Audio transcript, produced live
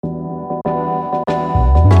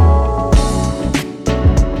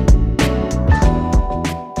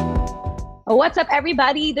What's up,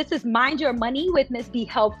 everybody? This is Mind Your Money with Miss Be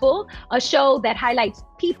Helpful, a show that highlights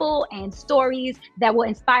people and stories that will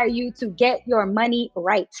inspire you to get your money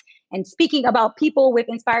right. And speaking about people with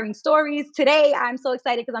inspiring stories, today I'm so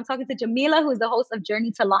excited because I'm talking to Jamila, who's the host of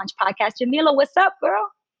Journey to Launch podcast. Jamila, what's up, girl?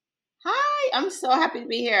 Hi, I'm so happy to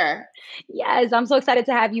be here. Yes, I'm so excited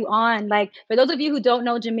to have you on. Like, for those of you who don't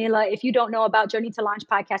know Jamila, if you don't know about Journey to Launch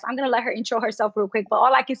podcast, I'm going to let her intro herself real quick. But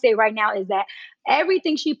all I can say right now is that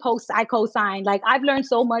everything she posts, I co-sign. Like, I've learned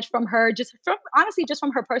so much from her, just from honestly, just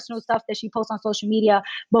from her personal stuff that she posts on social media.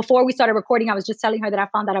 Before we started recording, I was just telling her that I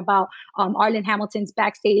found out about Arlen Hamilton's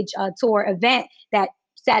backstage tour event that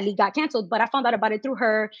sadly got canceled, but I found out about it through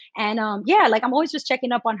her. And yeah, like I'm always just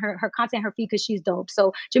checking up on her content, her feed, because she's dope.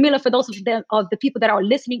 So Jamila, for those of the people that are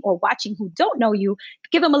listening or watching who don't know you,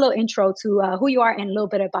 give them a little intro to who you are and a little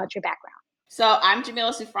bit about your background. So I'm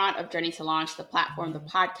Jamila Souffrant of Journey to Launch, the platform, the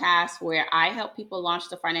podcast, where I help people launch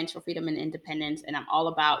the financial freedom and independence. And I'm all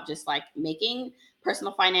about just like making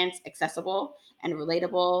personal finance accessible and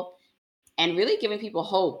relatable and really giving people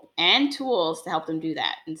hope and tools to help them do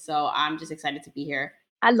that. And so I'm just excited to be here.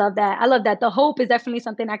 I love that. I love that. The hope is definitely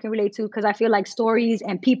something I can relate to because I feel like stories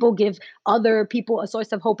and people give other people a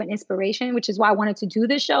source of hope and inspiration, which is why I wanted to do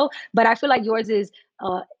this show. But I feel like yours is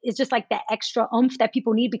it's just like that extra oomph that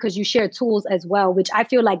people need because you share tools as well, which I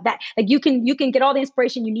feel like that like you can get all the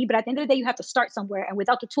inspiration you need, but at the end of the day, you have to start somewhere. And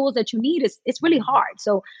without the tools that you need, it's really hard.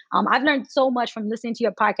 So I've learned so much from listening to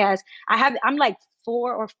your podcast. I'm like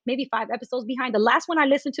 4 or maybe 5 episodes behind. The last one I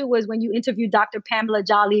listened to was when you interviewed Dr. Pamela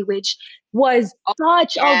Jolly, which was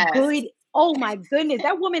such a good, oh my goodness,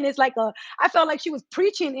 that woman is like I felt like she was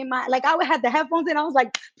preaching in my, like I had the headphones and I was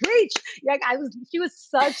like, preach. Like she was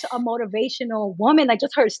such a motivational woman. Like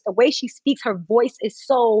just the way she speaks, her voice is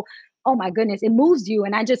so, oh my goodness, it moves you.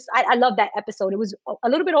 And I love that episode. It was a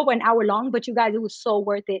little bit over an hour long, but you guys, it was so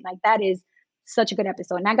worth it. Like that is such a good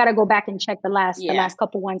episode. And I got to go back and check the last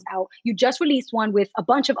couple ones out. You just released one with a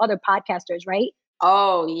bunch of other podcasters, right?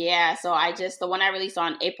 Oh yeah. So the one I released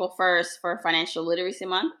on April 1st for Financial Literacy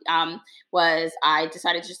Month, was I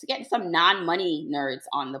decided just to get some non-money nerds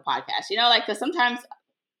on the podcast. You know, like, cause sometimes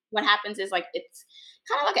what happens is like, it's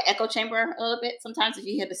kind of like an echo chamber a little bit. Sometimes if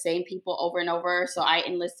you hear the same people over and over. So I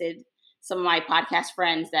enlisted some of my podcast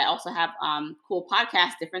friends that also have cool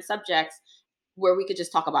podcasts, different subjects, where we could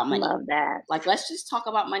just talk about money. Love that. Like, let's just talk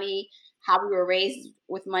about money, how we were raised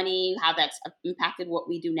with money, how that's impacted what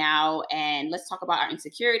we do now. And let's talk about our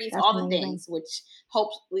insecurities, That's all the amazing. things, which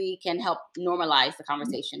hopefully can help normalize the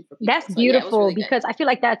conversation for people. That's So, beautiful yeah, it was really because I feel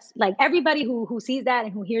like that's like everybody who sees that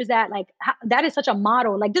and who hears that, like that is such a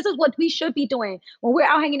model. Like this is what we should be doing when we're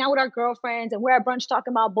out hanging out with our girlfriends and we're at brunch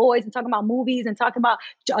talking about boys and talking about movies and talking about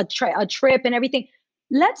a trip and everything.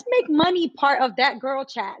 Let's make money part of that girl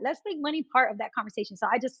chat. Let's make money part of that conversation. So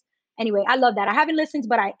anyway, I love that. I haven't listened,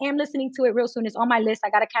 but I am listening to it real soon. It's on my list. I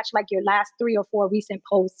got to catch like your last 3 or 4 recent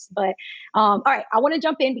posts. But all right, I want to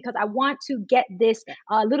jump in because I want to get this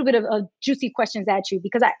a little bit of juicy questions at you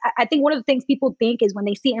because I think one of the things people think is when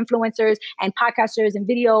they see influencers and podcasters and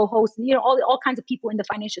video hosts, you know, all kinds of people in the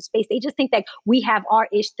financial space, they just think that we have our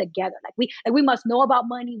ish together. We must know about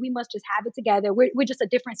money. We must just have it together. We're just a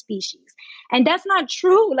different species. And that's not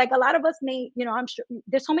true. Like a lot of us I'm sure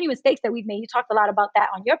there's so many mistakes that we've made. You talked a lot about that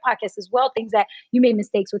on your podcast as well, things that you made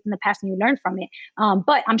mistakes with in the past and you learned from it.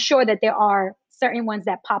 But I'm sure that there are certain ones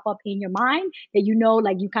that pop up in your mind that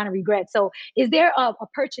like you kind of regret. So is there a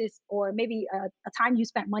purchase or maybe a time you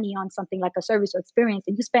spent money on something like a service or experience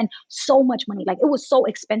and you spend so much money, like it was so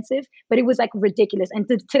expensive, but it was like ridiculous. And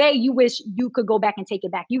today you wish you could go back and take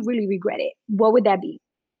it back. You really regret it. What would that be?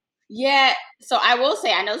 Yeah. So I will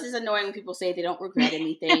say, I know this is annoying when people say they don't regret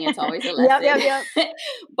anything. It's always a lesson. Yep.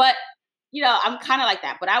 But, I'm kind of like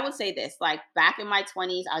that. But I would say this, like back in my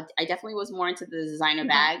 20s, I definitely was more into the designer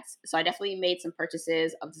bags. So I definitely made some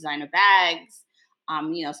purchases of designer bags,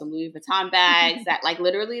 some Louis Vuitton bags that like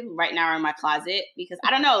literally right now are in my closet because I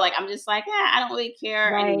don't know, like I'm just like, I don't really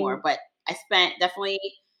care anymore. But I spent definitely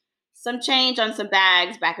some change on some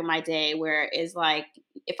bags back in my day where it's like,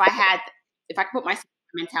 if I could put my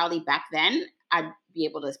mentality back then, I'd be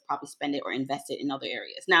able to probably spend it or invest it in other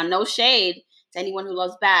areas. Now, no shade to anyone who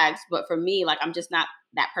loves bags, but for me, like I'm just not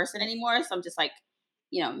that person anymore. So I'm just like,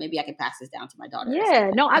 maybe I can pass this down to my daughter at some Yeah,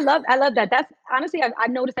 point. no, I love that. That's honestly,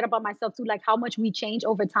 I've noticed that about myself too, like how much we change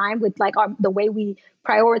over time with like the way we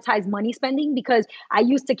prioritize money spending. Because I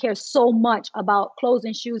used to care so much about clothes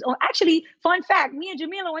and shoes. Oh, actually, fun fact: me and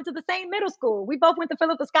Jamila went to the same middle school. We both went to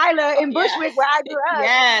Philip the Schuyler Oh, in yeah. Bushwick, where I grew up.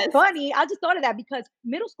 Yes. Funny, I just thought of that because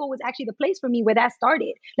middle school was actually the place for me where that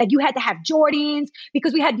started. Like you had to have Jordans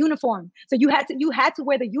because we had uniform, so you had to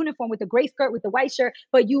wear the uniform with the gray skirt with the white shirt,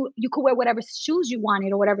 but you could wear whatever shoes you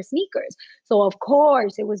wanted or whatever sneakers. So of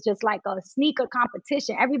course it was just like a sneaker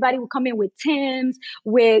competition. Everybody would come in with Tims,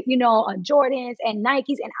 with Jordans and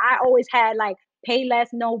Nikes, and I always had like pay less,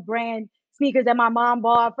 no brand sneakers that my mom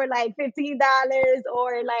bought for like $15,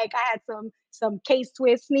 or like I had some Case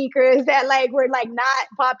Twist sneakers that like were like not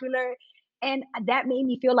popular, and that made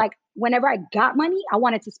me feel like whenever I got money, I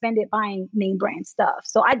wanted to spend it buying name brand stuff.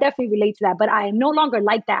 So I definitely relate to that, but I am no longer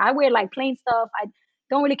like that. I wear like plain stuff. I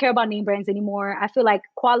don't really care about name brands anymore. I feel like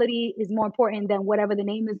quality is more important than whatever the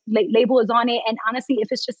name is label is on it. And honestly, if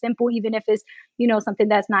it's just simple, even if it's something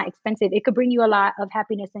that's not expensive, it could bring you a lot of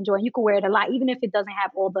happiness and joy. And you could wear it a lot, even if it doesn't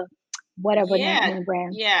have all the whatever Yeah, name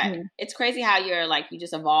brand. yeah. Yeah. It's crazy how you're like you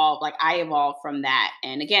just evolve. Like I evolved from that,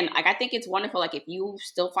 and again, like I think it's wonderful. Like if you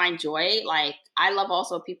still find joy, like I love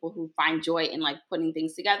also people who find joy in like putting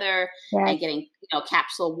things together Yes. and getting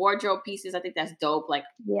capsule wardrobe pieces. I think that's dope. Like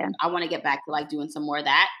Yeah. I want to get back to like doing some more of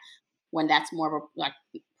that when that's more of a like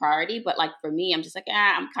priority. But like for me, I'm just like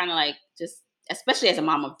I'm kind of like just especially as a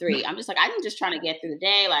mom of three, I'm just like I'm just trying to get through the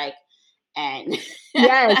day, like and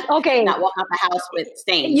Yes. Okay. not walk out the house with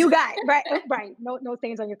stains. You got right, right. No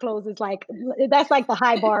stains on your clothes is like that's like the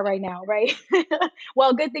high bar right now, right?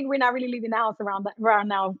 Well, good thing we're not really leaving the house around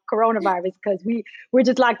now coronavirus because we're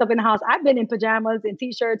just locked up in the house. I've been in pajamas and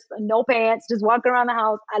t-shirts, and no pants, just walking around the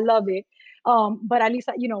house. I love it. But at least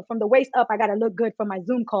from the waist up, I gotta look good for my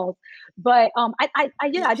Zoom calls. But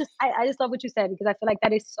yeah, I just love what you said because I feel like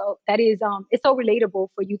it's so relatable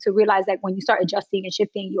for you to realize that when you start adjusting and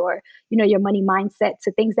shifting your money mindset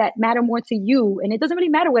to things that matter more to you. And it doesn't really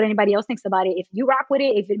matter what anybody else thinks about it. If you rock with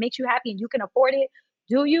it, if it makes you happy and you can afford it,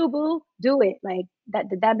 do you, boo? Do it. Like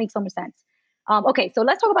that makes so much sense. Okay, so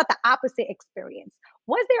let's talk about the opposite experience.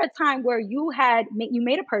 Was there a time where you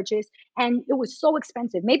made a purchase and it was so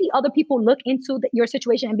expensive? Maybe other people look into your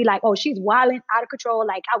situation and be like, "Oh, she's wilding out of control.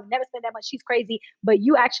 Like I would never spend that much. She's crazy." But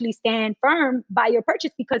you actually stand firm by your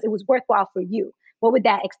purchase because it was worthwhile for you. What would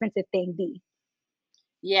that expensive thing be?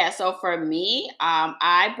 Yeah, so for me,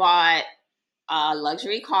 I bought a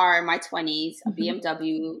luxury car in my 20s, a Mhm.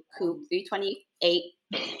 BMW Coupe 328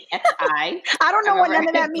 XI. I don't I know what remember none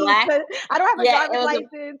of that means black. because I don't have a Yeah, driver's it was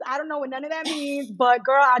a license. I don't know what none of that means, but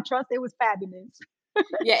girl, I trust it was fabulous.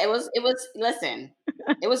 Yeah, it was listen,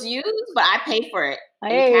 it was used, but I paid for it in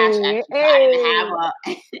cash Hey, actually. So I didn't have hey.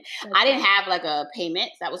 a That's I didn't right. have like a payment.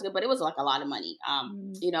 So that was good, but it was like a lot of money.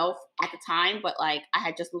 Mm. At the time, but like I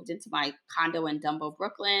had just moved into my condo in Dumbo,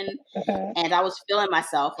 Brooklyn, Okay. and I was feeling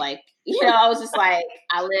myself like, I was just like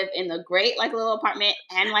I live in a great like little apartment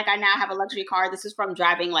and like I now have a luxury car. This is from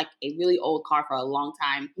driving like a really old car for a long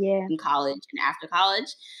time Yeah. in college and after college.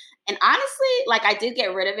 And honestly, like I did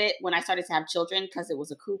get rid of it when I started to have children because it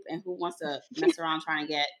was a coupe, and who wants to mess around trying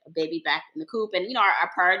to get a baby back in the coupe? And our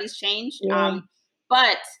priorities change. Yeah.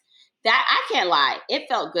 But that I can't lie, it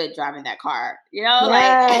felt good driving that car. Like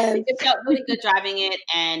Yes. it felt really good driving it,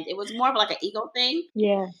 and it was more of like an ego thing.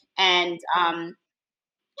 Yeah. And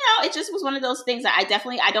it just was one of those things that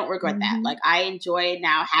I don't regret that. Hmm. Like I enjoy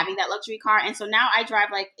now having that luxury car, and so now I drive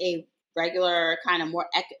like a regular kind of more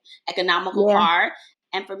economical Yeah. car.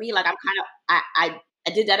 And for me, like I'm kind of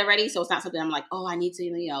I did that already, so it's not something I'm like, oh, I need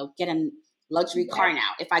to get a luxury car Yes. now.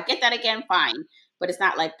 If I get that again, fine, but it's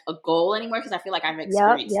not like a goal anymore because I feel like I've Yep,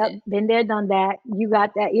 experienced yep. it. Been there, done that. You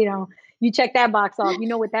got that, you check that box off. You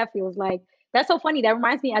know what that feels like. That's so funny. That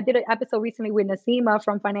reminds me, I did an episode recently with Nasima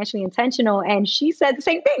from Financially Intentional, and she said the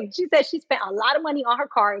same thing. She said she spent a lot of money on her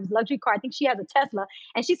car. It was a luxury car. I think she has a Tesla.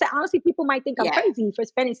 And she said, honestly, people might think I'm Yeah, crazy for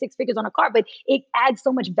spending six figures on a car, but it adds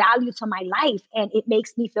so much value to my life. And it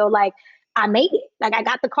makes me feel like I made it. Like I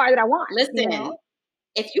got the car that I want. listen.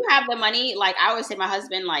 If you have the money, like I always say, my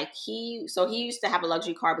husband, like he used to have a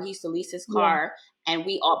luxury car, but he used to lease his Yeah. car, and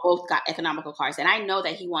we all both got economical cars. And I know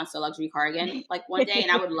that he wants a luxury car again, like one day.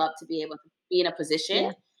 And I would love to be able to be in a position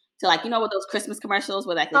Yeah. to, like, with those Christmas commercials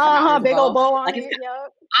where like they come out and Uh-huh. there's a Big old bow. bow on Like it.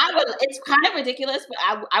 Yep. it's kind of ridiculous,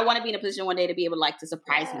 but I want to be in a position one day to be able like to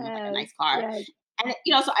surprise him with like a Yes. nice car. Yes. And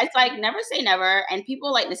so it's like never say never. And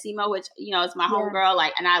people like Nasima, which is my Yeah. homegirl,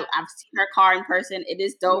 like, and I've seen her car in person. It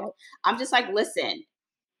is dope. Yep. I'm just like, listen.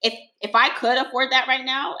 if I could afford that right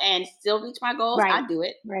now and still reach my goals, Right. I'd do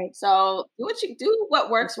it. Right. So do what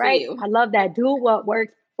That's works for right. you. I love that. Do what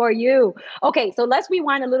works for you. Okay, so let's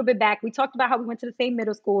rewind a little bit back. We talked about how we went to the same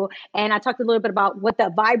middle school, and I talked a little bit about what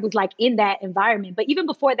the vibe was like in that environment. But even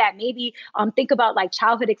before that, maybe think about like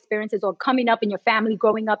childhood experiences or coming up in your family,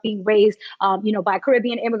 growing up, being raised, by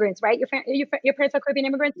Caribbean immigrants, right? Your parents are Caribbean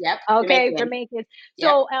immigrants. Yep, Okay, Jamaican. Jamaicans. Yep,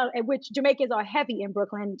 So, and which Jamaicans are heavy in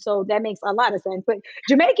Brooklyn, so that makes a lot of sense. But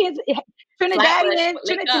Jamaicans, Flatbush, Trinidadians,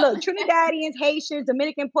 link up. look, Trinidadians, Haitians,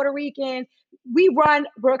 Dominican, Puerto Ricans, we run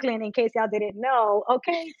Brooklyn in case y'all didn't know.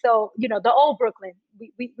 Okay. So, the old Brooklyn,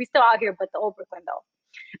 we still out here, but the old Brooklyn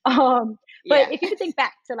though. But Yeah. if you think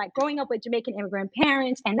back to like growing up with Jamaican immigrant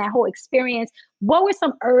parents and that whole experience, what were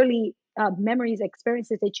some early memories,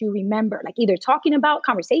 experiences that you remember, like either talking about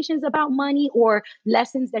conversations about money or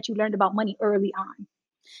lessons that you learned about money early on?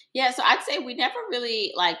 Yeah, so I'd say we never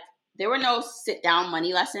really like there were no sit down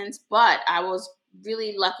money lessons, but I was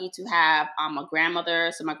really lucky to have a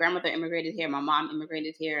grandmother. So my grandmother immigrated here, my mom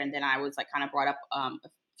immigrated here, and then I was like kind of brought up a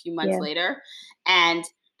few months Yeah. later, and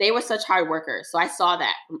they were such hard workers. So I saw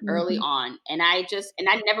that from early Hmm. on, and I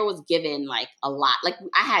never was given like a lot. Like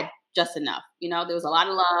I had just enough, there was a lot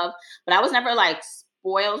of love, but I was never like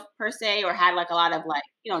spoiled per se or had like a lot of like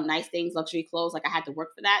nice things, luxury clothes. Like I had to work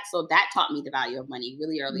for that, so that taught me the value of money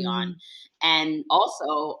really early on. And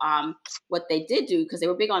also what they did do, because they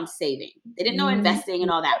were big on saving, they didn't know Mm. investing and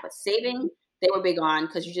all that, but saving they were big on,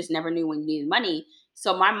 because you just never knew when you needed money.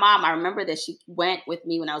 So my mom, I remember that she went with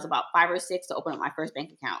me when I was about 5 or 6 to open up my first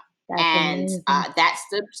bank account, That's and amazing. that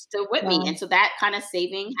stood with me. And Wow. so that kind of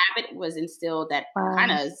saving habit was instilled, that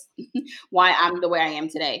kind Wow. of is why I'm the way I am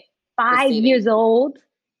today, with 5 years saving. old.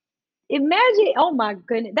 Imagine, oh my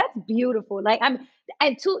goodness, that's beautiful. Like and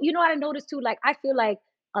too, what I noticed too, like I feel like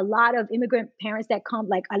a lot of immigrant parents that come,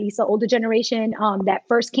 like at least the older generation, that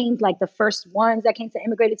first came, like the first ones that came to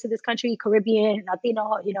immigrated to this country, Caribbean,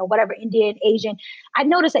 Latino, whatever, Indian, Asian. I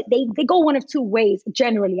noticed that they go one of two ways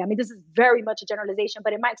generally. I mean, this is very much a generalization,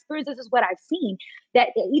 but in my experience, this is what I've seen,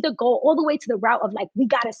 that they either go all the way to the route of like, we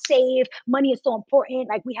gotta save, money is so important,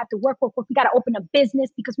 like we have to work, we gotta open a business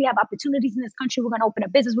because we have opportunities in this country. We're gonna open a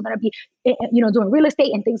business, we're gonna be doing real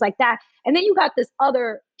estate and things like that. And then you got this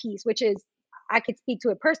other piece, which is, I could speak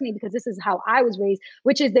to it personally because this is how I was raised,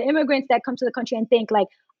 which is the immigrants that come to the country and think like,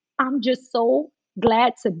 I'm just so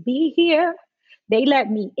glad to be here. They let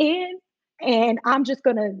me in and I'm just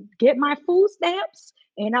going to get my food stamps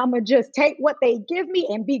and I'm going to just take what they give me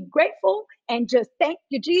and be grateful and just thank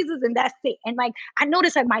you, Jesus. And that's it. And like, I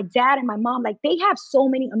noticed like my dad and my mom, like they have so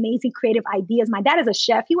many amazing creative ideas. My dad is a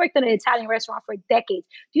chef. He worked in an Italian restaurant for decades.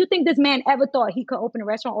 Do you think this man ever thought he could open a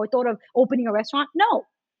restaurant or thought of opening a restaurant? No.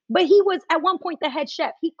 But he was at one point the head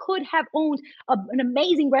chef. He could have owned an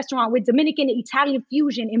amazing restaurant with Dominican and Italian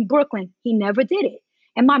fusion in Brooklyn. He never did it.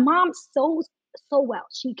 And my mom sews so well.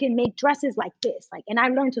 She can make dresses like this. Like, and I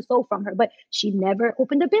learned to sew from her, but she never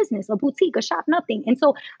opened a business, a boutique, a shop, nothing. And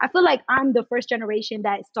so I feel like I'm the first generation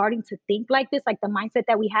that is starting to think like this, like the mindset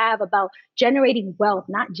that we have about generating wealth,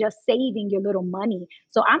 not just saving your little money.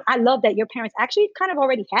 So I love that your parents actually kind of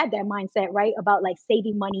already had that mindset, right? About like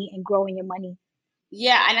saving money and growing your money.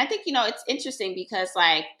 Yeah, and I think it's interesting because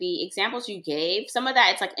like the examples you gave, some of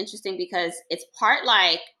that it's like interesting because it's part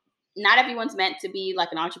like not everyone's meant to be like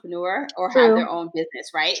an entrepreneur or have their True, own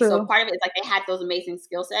business, right? So true. part of it is like they had those amazing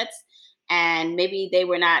skill sets, and maybe they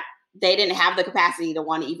didn't have the capacity to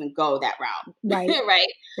want to even go that Right, route, right?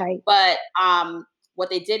 right. But what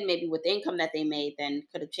they did maybe with the income that they made then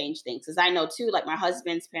could have changed things. Because I know too, like my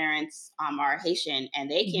husband's parents are Haitian, and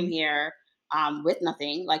they came Hmm. here with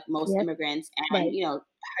nothing, like most Yep, immigrants. And right.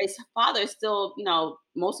 his father still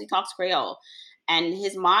mostly talks Creole, and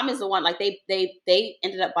his mom is the one, like they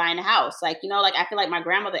ended up buying a house, like like I feel like my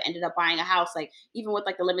grandmother ended up buying a house, like even with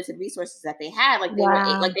like the limited resources that they had, like Wow.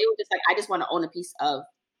 they were just like, I just want to own a piece of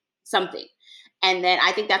something. And then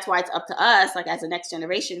I think that's why it's up to us, like as the next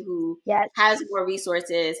generation who Yes. has more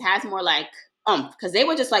resources, has more like because they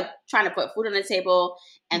were just like trying to put food on the table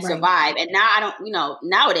and Right. survive. And now I don't,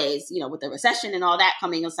 nowadays, with the recession and all that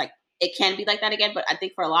coming, it's like it can be like that again. But I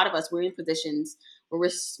think for a lot of us, we're in positions where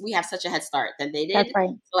we have such a head start than they did. That's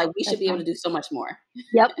right. So like we should That's be able right. to do so much more.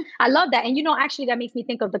 Yep. I love that. And actually that makes me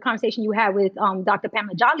think of the conversation you had with Dr.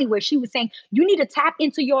 Pamela Jolly, where she was saying you need to tap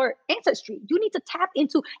into your ancestry. You need to tap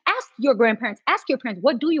into, ask your grandparents, ask your parents,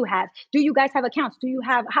 what do you have? Do you guys have accounts? Do you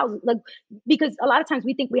have houses? Like, because a lot of times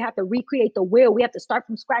we think we have to recreate the wheel. We have to start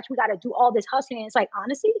from scratch. We got to do all this hustling. And it's like,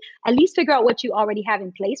 honestly, at least figure out what you already have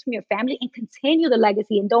in place from your family and continue the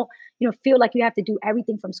legacy and don't, feel like you have to do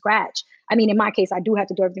everything from scratch. I mean, in my case, I do have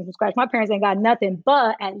to do everything from scratch. My parents ain't got nothing,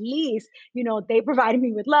 but at least, they provided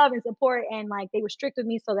me with love and support, and like they were strict with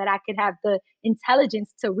me so that I could have the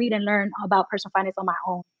intelligence to read and learn about personal finance on my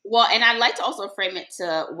own. Well, and I'd like to also frame it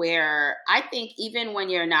to where I think even when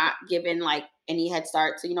you're not given like any head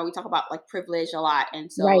start, so we talk about like privilege a lot,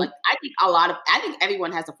 and so Right. like I think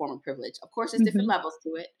everyone has a form of privilege. Of course, there's different Hmm. levels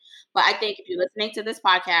to it, but I think if you're listening to this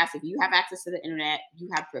podcast, if you have access to the internet, you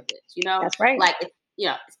have privilege. That's right. Like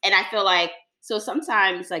and I feel like so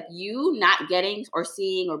sometimes like you not getting or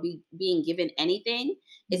seeing or being given anything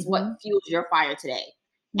is what Hmm. fuels your fire today,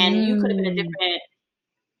 and you could have been a Mm, different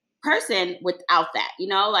person without that,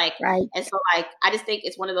 like, right. and so like I just think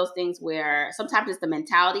it's one of those things where sometimes it's the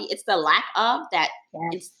mentality, it's the lack of that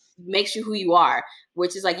it Yes. makes you who you are,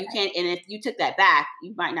 which is like you can't, and if you took that back,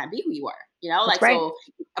 you might not be who you are, That's like right. so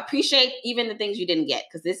appreciate even the things you didn't get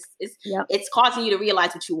because this is Yep. it's causing you to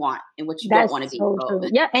realize what you want and what you don't That's want to be. so So true.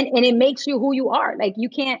 Yeah, and it makes you who you are. Like you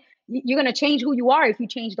can't you're gonna change who you are if you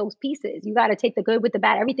change those pieces. You got to take the good with the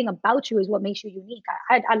bad. Everything about you is what makes you unique.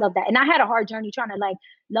 I love that, and I had a hard journey trying to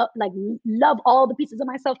love all the pieces of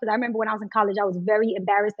myself because I remember when I was in college, I was very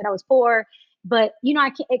embarrassed that I was poor. But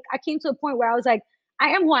I came to a point where I was like, I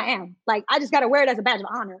am who I am. Like I just got to wear it as a badge of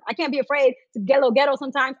honor. I can't be afraid to get a little ghetto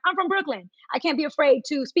sometimes. I'm from Brooklyn. I can't be afraid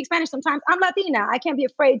to speak Spanish sometimes. I'm Latina. I can't be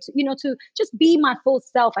afraid to just be my full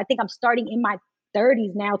self. I think I'm starting in my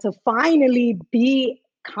 30s now to finally be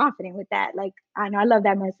confident with that. Like, I know I love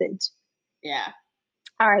that message. yeah.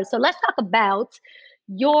 All right, so let's talk about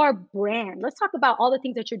your brand. Let's talk about all the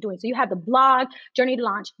things that you're doing. So you have the blog, Journey to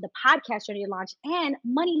Launch, the podcast, Journey to Launch, and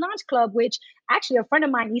Money Launch Club, which actually a friend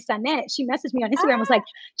of mine, Isa Net, she messaged me on Instagram,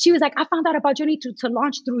 she was like, I found out about Journey to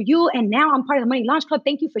Launch through you, and now I'm part of the Money Launch Club.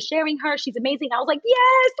 Thank you for sharing her. She's amazing. I was like,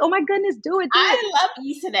 yes, oh my goodness, do it, do it. I love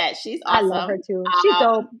Esanet, she's I love awesome. her too. She's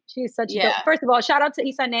dope. She's such a dope. Yeah. First of all, shout out to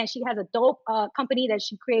Isa Nan. She has a dope company that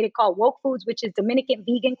she created called Woke Foods, which is Dominican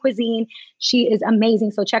vegan cuisine. She is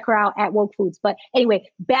amazing. So check her out at Woke Foods. But anyway,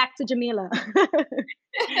 back to Jamila.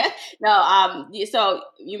 No, so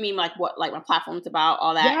you mean like what, like my platform's about,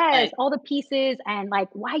 all that, Yes, like. all the pieces and like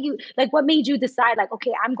what made you decide like,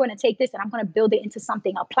 okay, I'm going to take this and I'm going to build it into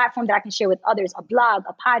something, a platform that I can share with others, a blog,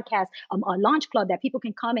 a podcast, a launch club that people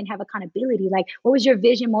can come and have accountability. Like, what was your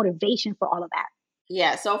vision, motivation for all of that?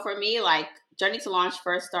 Yeah, so for me, like Journey to Launch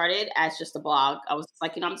first started as just a blog. I was just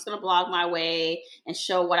like, I'm just going to blog my way and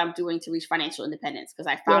show what I'm doing to reach financial independence because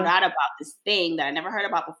I found Yeah. out about this thing that I never heard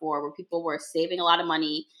about before where people were saving a lot of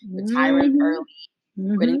money, retiring Hmm. early,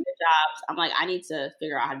 quitting Hmm. their jobs. I'm like, I need to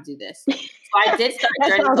figure out how to do this. So I did start That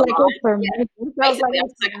Journey sounds to like it Launch. for me. Yeah, It sounds like basically, I it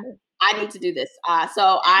was like, for me. I need to do this.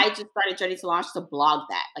 So I just started Journey to Launch to blog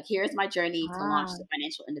that. Like, here's my journey to launch Ah, to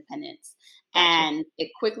financial independence. gotcha. And it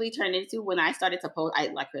quickly turned into when I started to post, I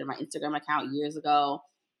like created my Instagram account years ago.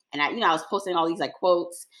 And I was posting all these like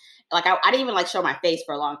quotes. Like I didn't even like show my face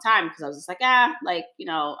for a long time because I was just like, and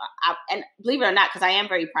believe it or not, because I am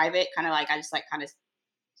very private, kind of like I just like kind of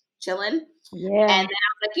chilling. And Yeah, then I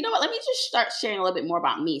was like, you know what? Let me just start sharing a little bit more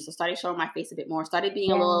about me. So started showing my face a bit more, started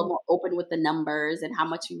being a little yeah, more open with the numbers and how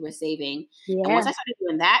much we were saving. And once yeah. I started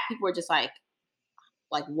doing that, people were just like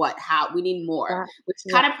what? How? We need more, Got, which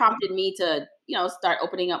yeah, kind of prompted me to, start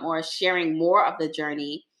opening up more, sharing more of the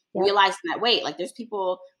journey, yep. realizing that wait, like there's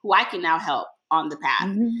people who I can now help on the path.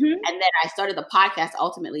 Hmm. And then I started the podcast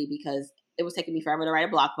ultimately because it was taking me forever to write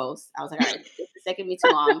a blog post. I was like, all right, this is taking me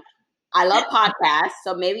too long. I love podcasts,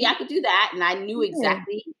 so maybe I could do that. And I knew Yeah.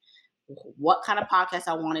 exactly what kind of podcast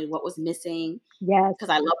I wanted, what was missing, Yes, because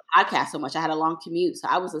I love podcasts so much. I had a long commute, so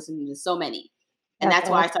I was listening to so many. And that's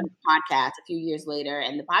that's why I started awesome. the podcast a few years later.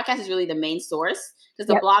 And the podcast is really the main source because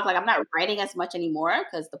the Yep. blog, like I'm not writing as much anymore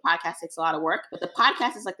because the podcast takes a lot of work. But the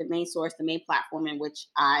podcast is like the main source, the main platform in which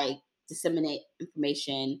I disseminate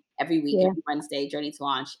information every week, Yeah. every Wednesday, Journey to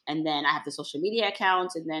Launch. And then I have the social media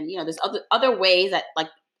accounts. And then, there's other ways that like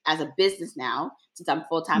as a business now, since I'm a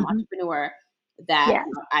full-time Hmm. entrepreneur, that Yeah.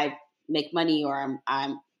 I make money or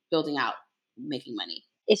I'm building out making money.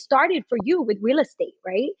 It started for you with real estate,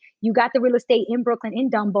 right? You got the real estate in Brooklyn, in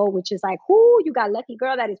Dumbo, which is like, whoo, you got lucky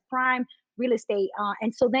girl. That is prime real estate.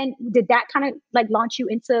 And so then did that kind of like launch you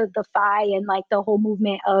into the FI and like the whole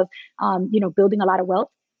movement of, building a lot of wealth?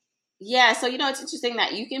 Yeah, so it's interesting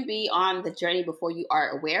that you can be on the journey before you are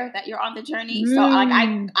aware that you're on the journey. So like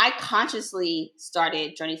Mm, I consciously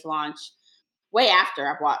started Journey to Launch way after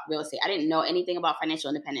I bought real estate. I didn't know anything about financial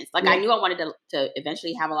independence. Like I yeah, knew I wanted to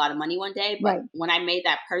eventually have a lot of money one day, but right, when I made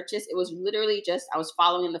that purchase, it was literally just I was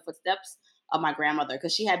following in the footsteps of my grandmother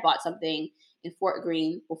because she had bought something in Fort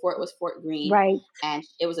Greene before it was Fort Greene, right. and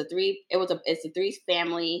it's a three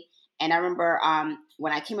family, And I remember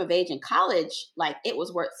when I came of age in college, like it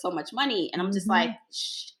was worth so much money. And I'm just like,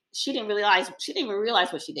 she didn't even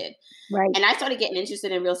realize what she did. Right. And I started getting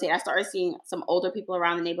interested in real estate. I started seeing some older people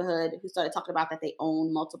around the neighborhood who started talking about that they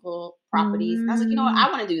own multiple properties. And I was like, you know what? I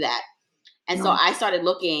want to do that. And so I started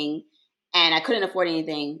looking, and I couldn't afford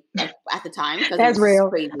anything at the time because That's real.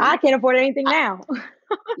 crazy. I can't afford anything now.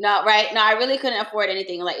 No, right? No, I really couldn't afford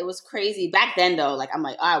anything. Like it was crazy back then, though. Like I'm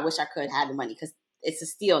like, oh, I wish I could have the money because it's a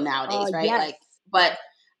steal nowadays, right? Yes. Like, but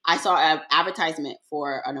I saw an advertisement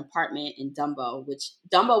for an apartment in Dumbo, which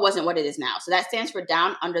Dumbo wasn't what it is now. So that stands for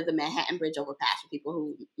down under the Manhattan Bridge overpass for people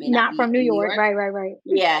who may not be from New York. Right.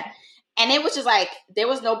 Yeah. And it was just like, there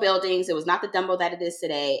was no buildings. It was not the Dumbo that it is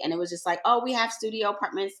today. And it was just like, oh, we have studio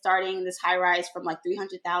apartments starting this high rise from like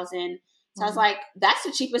 300,000. So I was like, that's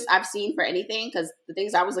the cheapest I've seen for anything. Because the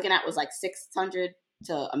things I was looking at was like 600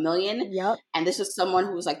 to $1 million. Yep. And this was someone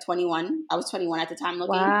who was like 21. I was 21 at the time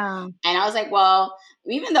looking. Wow. And I was like, well,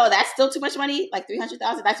 even though that's still too much money, like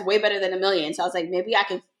 300,000, that's way better than $1 million. So I was like, maybe I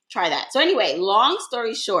can try that. So anyway, long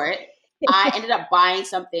story short, I ended up buying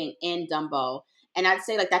something in Dumbo. And I'd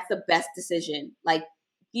say like that's the best decision, like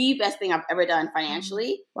the best thing I've ever done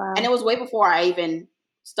financially. Wow. And it was way before I even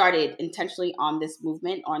started intentionally on this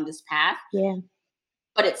movement, on this path. Yeah.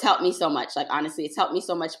 But it's helped me so much. Like, honestly, it's helped me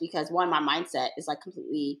so much because one, my mindset is like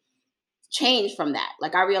completely changed from that.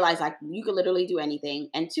 Like I realized like you could literally do anything.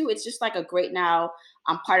 And two, it's just like a great now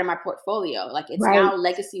part of my portfolio. Like it's now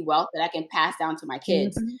legacy wealth that I can pass down to my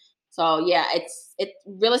kids. So yeah,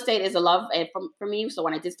 real estate is a love for me. So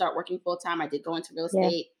when I did start working full time, I did go into real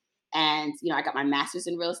estate, and I got my master's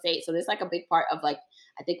in real estate. So there's like a big part of like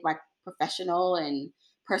I think my professional and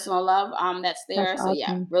personal love that's there. That's awesome. So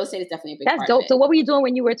yeah, real estate is definitely a big part. That's dope. So what were you doing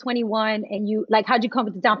when you were 21? And you like how'd you come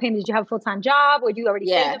with the down payment? Did you have a full time job, or you already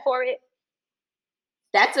saving for it?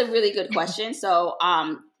 That's a really good question. So,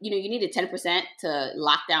 you needed 10% to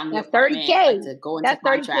lock down the apartment, like, to go into that's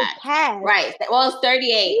contract. $30,000. Right. Well, it's 38.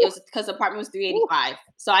 It was because the apartment was 385.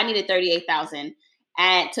 So I needed 38,000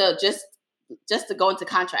 and to just to go into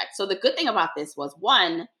contract. So the good thing about this was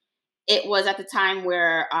one, it was at the time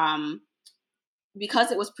where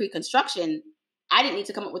because it was pre-construction, I didn't need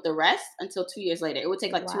to come up with the rest until 2 years later. It would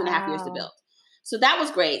take like 2.5 years to build. So that was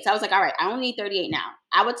great. So I was like, all right, I only need 38 now.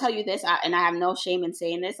 I would tell you this, and I have no shame in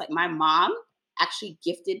saying this. Like my mom actually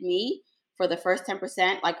gifted me for the first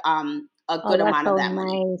 10%, like a good amount of that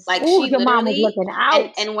money. Like she your mom was looking out.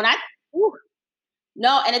 And when I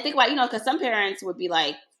no, and I think about because some parents would be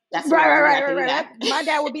like, that's right. My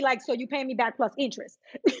dad would be like, so you paying me back plus interest.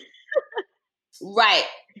 Right.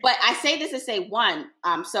 But I say this to say one,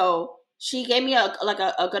 so she gave me a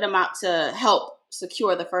good amount to help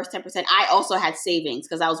secure the first 10%. I also had savings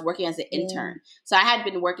because I was working as an intern. So I had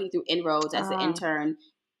been working through Inroads as an intern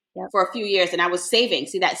for a few years, and I was saving.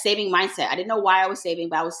 See, that saving mindset. I didn't know why I was saving,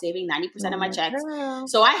 but I was saving 90% of my checks.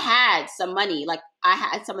 So I had some money, like I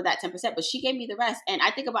had some of that 10%, but she gave me the rest. And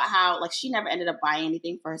I think about how like she never ended up buying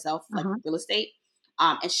anything for herself, like real estate.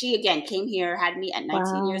 And she, again, came here, had me at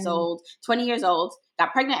 19 years old, 20 years old,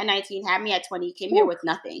 got pregnant at 19, had me at 20, came here with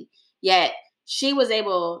nothing. Yet she was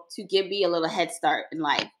able to give me a little head start in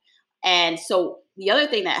life. And so the other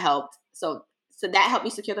thing that helped, so that helped me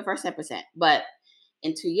secure the first 10%. But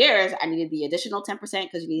in 2 years, I needed the additional 10%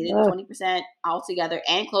 because you needed 20% altogether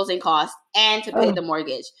and closing costs and to pay the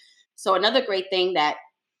mortgage. So another great thing that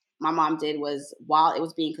my mom did was while it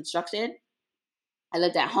was being constructed, I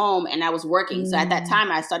lived at home and I was working. So at that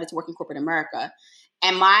time, I started to work in corporate America.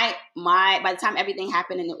 And by the time everything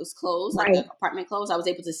happened and it was closed, like the apartment closed, I was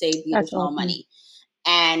able to save the additional money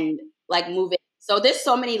and like move it. So there's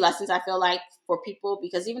so many lessons I feel like for people,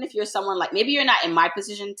 because even if you're someone like, maybe you're not in my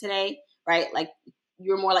position today, right? Like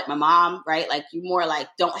you're more like my mom, right? Like you more like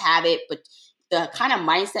don't have it, but the kind of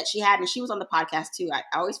mindset she had, and she was on the podcast too. I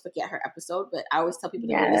always forget her episode, but I always tell people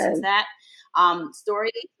to go listen to that story.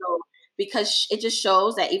 So because it just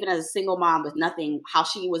shows that even as a single mom with nothing, how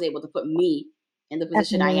she was able to put me in the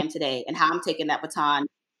position I am today and how I'm taking that baton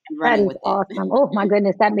and running with it. Awesome. Oh my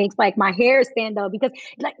goodness. That makes like my hair stand up because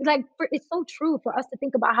it's so true for us to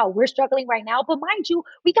think about how we're struggling right now. But mind you,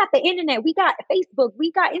 we got the internet, we got Facebook,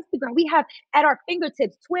 we got Instagram, we have at our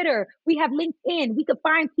fingertips, Twitter, we have LinkedIn. We could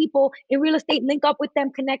find people in real estate, link up with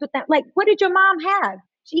them, connect with them. Like, what did your mom have?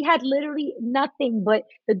 She had literally nothing but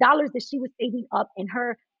the dollars that she was saving up and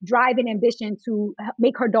her drive and ambition to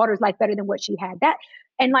make her daughter's life better than what she had.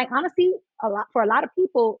 And like, honestly, for a lot of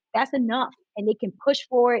people, that's enough. And they can push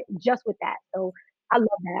for it just with that. So I love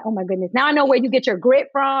that. Oh my goodness. Now I know where you get your grit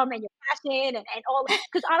from and your passion and all.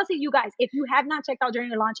 Because honestly, you guys, if you have not checked out Journey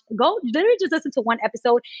to Launch, go literally just listen to one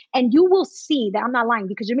episode and you will see that I'm not lying,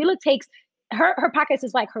 because Jamila takes her podcast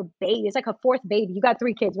is like her baby. It's like her fourth baby. You got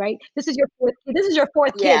 3 kids, right? This is your 4th kid. This is your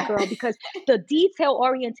 4th kid, Yeah. girl, because the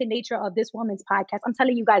detail-oriented nature of this woman's podcast, I'm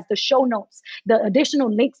telling you guys, the show notes, the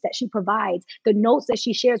additional links that she provides, the notes that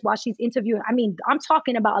she shares while she's interviewing. I mean, I'm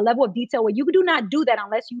talking about a level of detail where you do not do that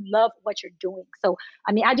unless you love what you're doing. So,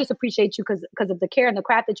 I mean, I just appreciate you because of the care and the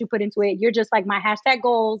craft that you put into it. You're just like my hashtag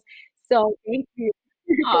goals. So, thank you.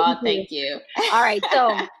 Oh, Thank you. thank you. All right.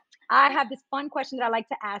 So I have this fun question that I like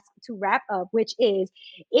to ask to wrap up, which is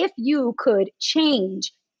if you could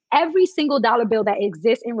change every single dollar bill that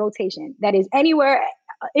exists in rotation, that is anywhere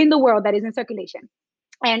in the world that is in circulation.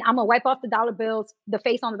 And I'm gonna wipe off the dollar bills, the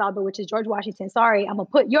face on the dollar bill, which is George Washington. Sorry, I'm gonna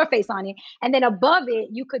put your face on it. And then above it,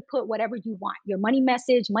 you could put whatever you want. Your money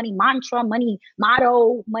message, money mantra, money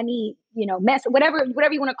motto, money, whatever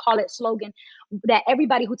you want to call it, slogan that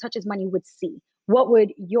everybody who touches money would see. What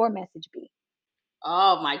would your message be?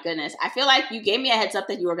 Oh my goodness. I feel like you gave me a heads up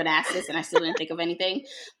that you were going to ask this and I still didn't think of anything,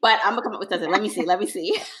 but I'm gonna come up with something. Let me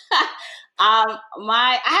see.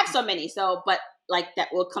 I have so many. So, but like that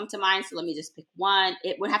will come to mind. So let me just pick one.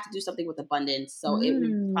 It would have to do something with abundance. So it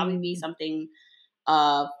would probably be something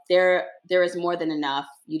there is more than enough.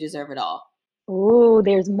 You deserve it all. Oh,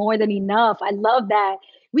 there's more than enough. I love that.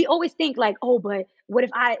 We always think like, oh, but what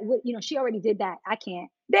if she already did that. I can't.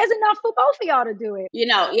 There's enough for both of y'all to do it.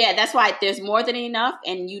 Yeah, that's why there's more than enough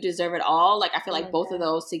and you deserve it all. Like, I feel I like love both of that.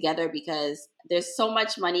 those together because there's so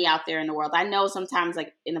much money out there in the world. I know sometimes,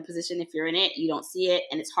 like, in a position, if you're in it, you don't see it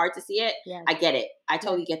and it's hard to see it. Yes. I get it. I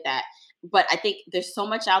totally get that. But I think there's so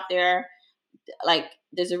much out there. Like,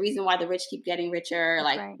 there's a reason why the rich keep getting richer. That's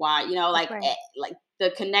Like, right. why, That's right. like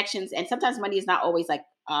the connections. And sometimes money is not always like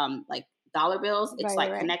dollar bills. It's like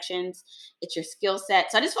Right. connections. It's your skill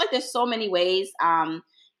set. So I just feel like there's so many ways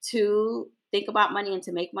to think about money and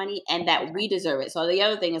to make money and that we deserve it. So the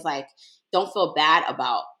other thing is like, don't feel bad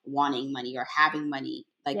about wanting money or having money.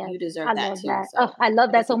 Like Yes, you deserve I that love too. that. So Oh, I love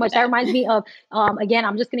I that guess so leave it much. at That that. reminds me of, again,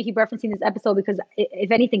 I'm just going to keep referencing this episode because if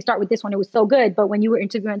anything, start with this one. It was so good. But when you were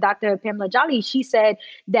interviewing Dr. Pamela Jolly, she said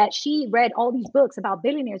that she read all these books about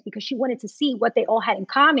billionaires because she wanted to see what they all had in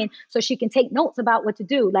common so she can take notes about what to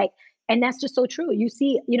do. Like, and that's just so true. You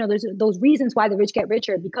see, there's those reasons why the rich get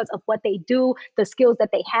richer because of what they do, the skills that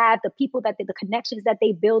they have, the people the connections that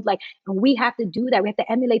they build. Like, and we have to do that. We have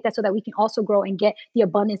to emulate that so that we can also grow and get the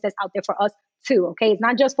abundance that's out there for us too. Okay. It's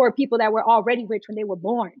not just for people that were already rich when they were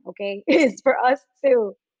born. Okay. It's for us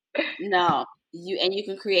too. No, you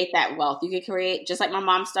can create that wealth. You can create just like my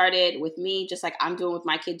mom started with me, just like I'm doing with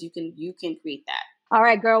my kids. You can create that. All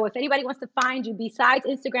right, girl. If anybody wants to find you besides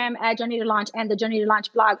Instagram at Journey to Launch and the Journey to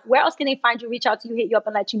Launch blog, where else can they find you, reach out to you, hit you up,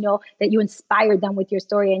 and let you know that you inspired them with your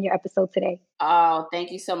story and your episode today? Oh,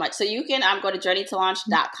 thank you so much. So you can go to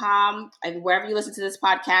journeytolaunch.com and wherever you listen to this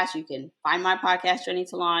podcast, you can find my podcast, Journey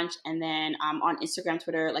to Launch. And then on Instagram,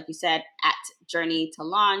 Twitter, like you said, at Journey to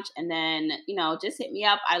Launch. And then, just hit me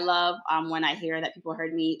up. I love when I hear that people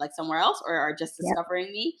heard me like somewhere else or are just Yep.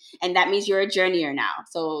 discovering me. And that means you're a journeyer now.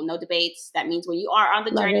 So no debates. That means when you are on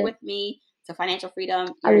the Love journey it. with me to financial freedom,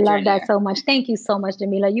 I you're a love that journeyer. so much. Thank you so much,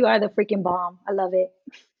 Jamila. You are the freaking bomb. I love it.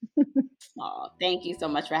 Oh, thank you so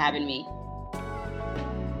much for having me.